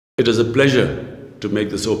It is a pleasure to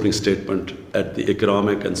make this opening statement at the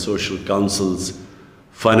Economic and Social Council's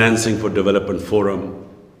Financing for Development Forum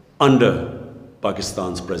under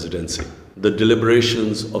Pakistan's presidency. The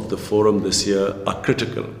deliberations of the forum this year are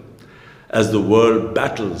critical as the world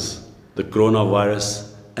battles the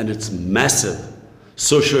coronavirus and its massive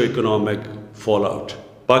socio-economic fallout.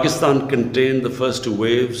 Pakistan contained the first two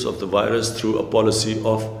waves of the virus through a policy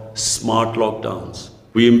of smart lockdowns.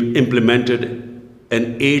 We implemented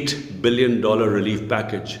an $8 billion relief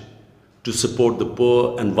package to support the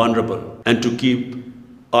poor and vulnerable and to keep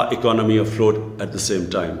our economy afloat at the same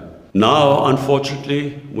time. Now,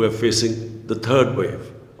 unfortunately, we're facing the third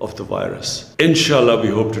wave of the virus. Inshallah, we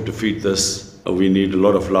hope to defeat this. We need a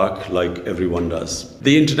lot of luck, like everyone does.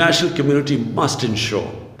 The international community must ensure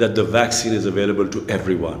that the vaccine is available to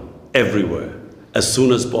everyone, everywhere, as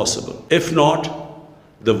soon as possible. If not,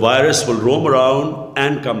 the virus will roam around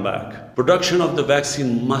and come back. Production of the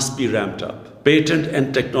vaccine must be ramped up. Patent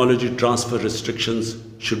and technology transfer restrictions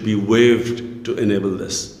should be waived to enable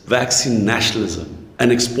this. Vaccine nationalism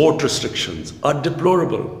and export restrictions are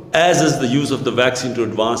deplorable, as is the use of the vaccine to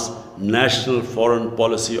advance national foreign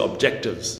policy objectives.